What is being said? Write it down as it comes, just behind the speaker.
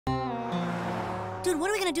Dude,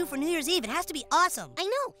 what are we gonna do for New Year's Eve? It has to be awesome. I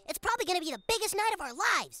know. It's probably gonna be the biggest night of our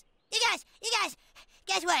lives. You guys,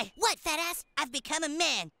 guess what? What, fat ass? I've become a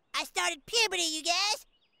man. I started puberty, you guys.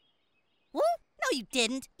 What? No, you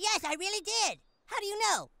didn't. Yes, I really did. How do you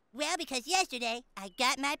know? Well, because yesterday, I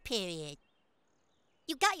got my period.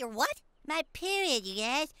 You got your what? My period, you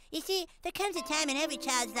guys. You see, there comes a time in every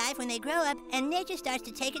child's life when they grow up and nature starts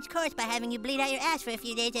to take its course by having you bleed out your ass for a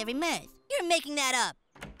few days every month. You're making that up.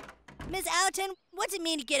 Miss Allerton, what's it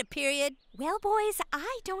mean to get a period? Well, boys,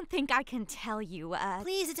 I don't think I can tell you.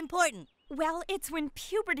 Please, it's important. Well, it's when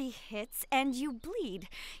puberty hits and you bleed.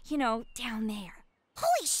 You know, down there.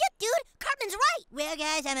 Holy shit, dude! Cartman's right! Well,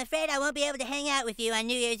 guys, I'm afraid I won't be able to hang out with you on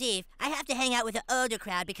New Year's Eve. I have to hang out with the older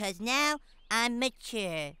crowd because now I'm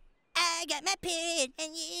mature. I got my period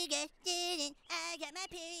and you guys didn't. I got my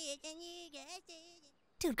period and you guys didn't.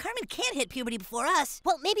 Dude, Cartman can't hit puberty before us.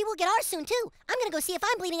 Well, maybe we'll get ours soon, too. I'm gonna go see if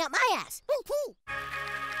I'm bleeding out my ass.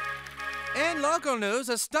 In local news,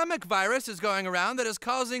 a stomach virus is going around that is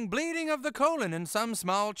causing bleeding of the colon in some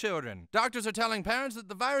small children. Doctors are telling parents that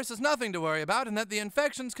the virus is nothing to worry about and that the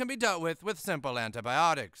infections can be dealt with simple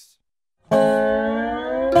antibiotics.